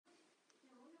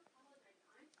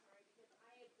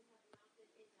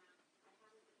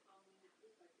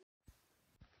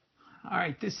All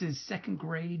right, this is second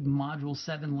grade, Module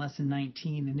 7, Lesson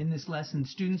 19, and in this lesson,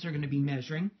 students are going to be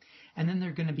measuring, and then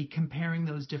they're going to be comparing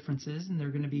those differences, and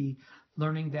they're going to be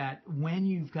learning that when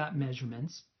you've got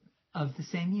measurements of the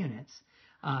same units,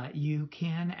 you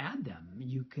can add them,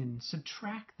 you can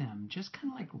subtract them, just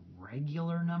kind of like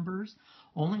regular numbers,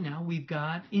 only now we've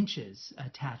got inches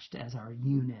attached as our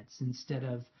units instead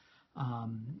of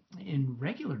in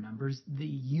regular numbers, the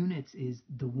units is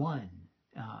the one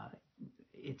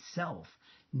itself.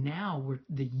 Now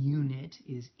the unit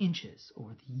is inches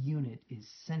or the unit is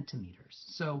centimeters.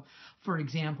 So, for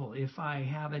example, if I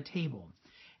have a table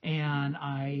and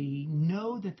I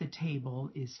know that the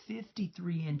table is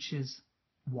 53 inches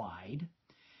wide,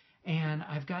 and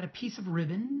I've got a piece of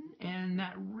ribbon, and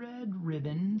that red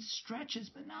ribbon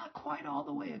stretches but not quite all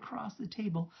the way across the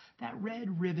table. That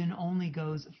red ribbon only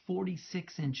goes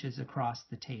 46 inches across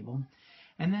the table.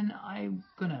 And then I'm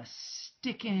going to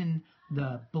stick in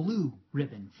the blue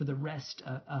ribbon for the rest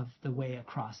of the way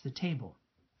across the table.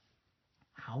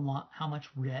 How much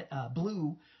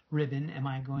blue ribbon am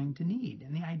I going to need?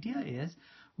 And the idea is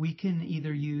we can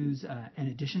either use an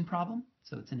addition problem,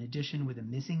 so it's an addition with a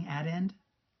missing add end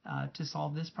to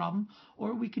solve this problem,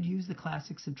 or we could use the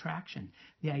classic subtraction.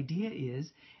 The idea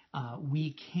is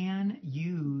we can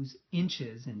use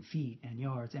inches and feet and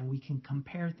yards, and we can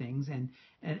compare things and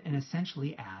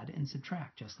essentially add and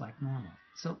subtract just like normal.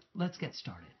 So let's get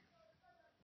started.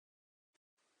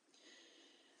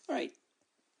 All right,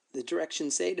 the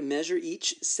directions say to measure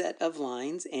each set of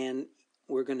lines, and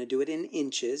we're going to do it in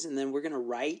inches, and then we're going to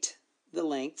write the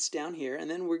lengths down here, and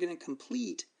then we're going to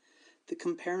complete the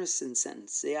comparison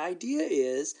sentence. The idea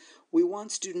is we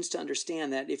want students to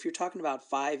understand that if you're talking about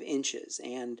 5 inches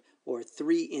or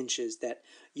 3 inches, that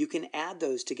you can add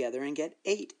those together and get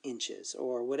 8 inches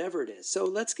or whatever it is. So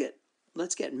let's get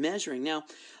measuring. Now,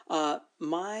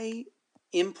 my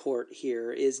import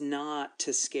here is not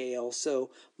to scale, so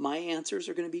my answers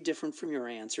are going to be different from your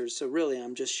answers. So really,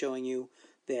 I'm just showing you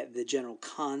the general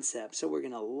concept. So we're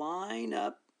going to line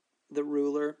up the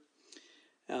ruler.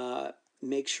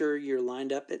 Make sure you're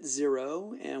lined up at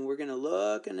 0, and we're going to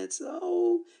look, and it's,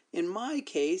 in my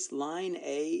case, line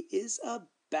A is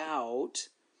about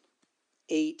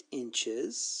 8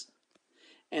 inches.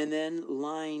 And then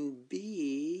line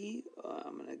B,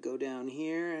 I'm going to go down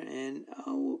here, and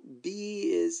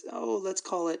B is, let's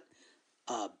call it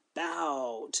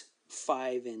about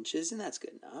 5 inches, and that's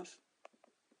good enough.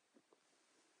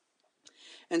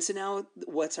 And so now,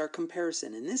 what's our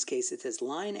comparison? In this case, it says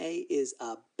line A is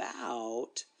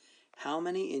about how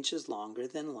many inches longer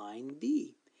than line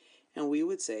B? And we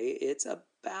would say it's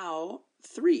about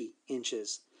 3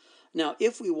 inches. Now,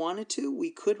 if we wanted to, we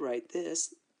could write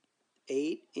this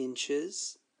 8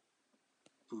 inches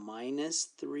minus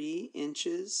 3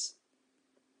 inches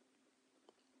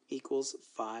equals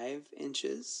 5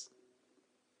 inches.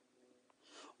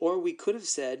 Or we could have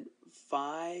said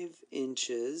 5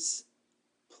 inches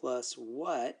plus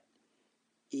what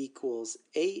equals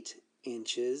 8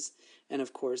 inches, and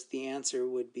of course the answer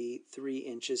would be 3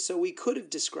 inches. So we could have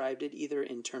described it either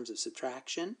in terms of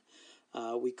subtraction,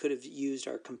 we could have used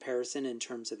our comparison in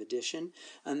terms of addition,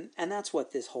 and that's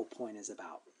what this whole point is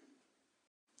about.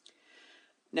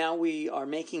 Now we are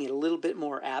making it a little bit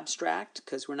more abstract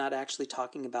because we're not actually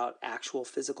talking about actual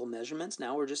physical measurements.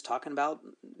 Now we're just talking about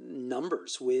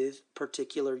numbers with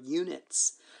particular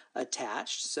units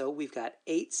attached. So we've got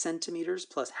 8 centimeters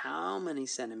plus how many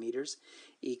centimeters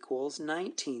equals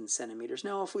 19 centimeters.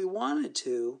 Now if we wanted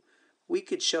to, we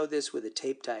could show this with a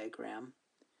tape diagram.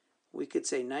 We could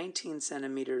say 19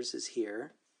 centimeters is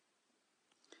here.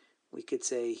 We could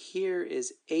say here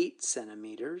is 8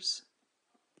 centimeters.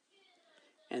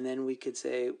 And then we could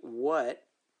say, what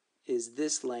is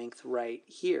this length right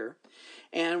here?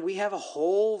 And we have a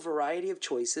whole variety of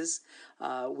choices.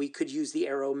 We could use the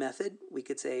arrow method. We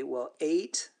could say, well,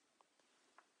 8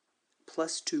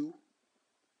 plus 2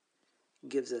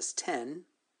 gives us 10.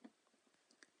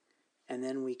 And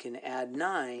then we can add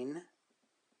 9,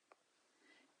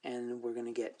 and we're going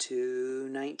to get to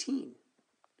 19.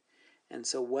 And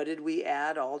so what did we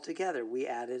add all together? We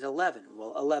added 11.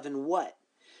 Well, 11 what?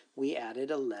 We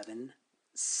added 11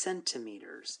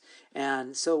 centimeters.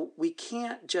 And so we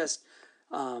can't just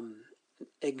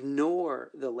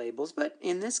ignore the labels, but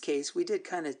in this case we did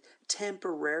kind of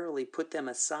temporarily put them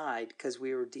aside because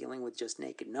we were dealing with just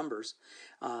naked numbers.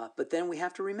 But then we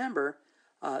have to remember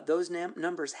those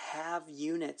numbers have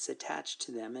units attached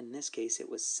to them. In this case it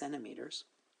was centimeters.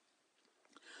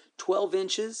 12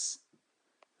 inches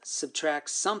subtract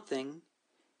something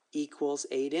equals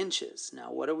 8 inches.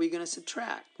 Now what are we going to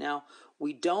subtract? Now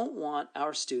we don't want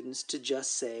our students to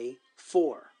just say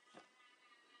 4,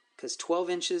 because 12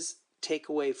 inches take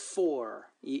away 4.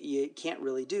 You can't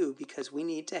really do, because we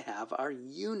need to have our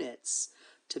units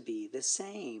to be the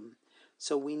same.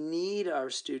 So we need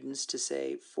our students to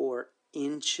say 4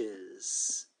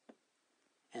 inches.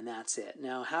 And that's it.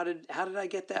 Now, how did I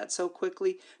get that so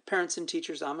quickly? Parents and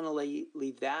teachers, I'm going to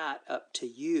leave that up to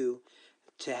you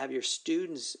to have your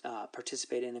students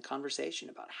participate in a conversation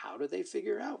about how do they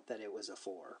figure out that it was a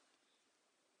 4.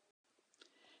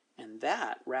 And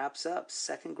that wraps up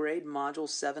 2nd grade Module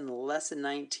 7, Lesson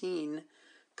 19,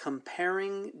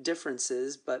 comparing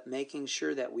differences but making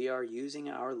sure that we are using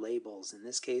our labels, in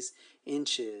this case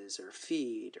inches or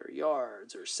feet or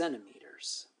yards or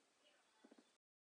centimeters.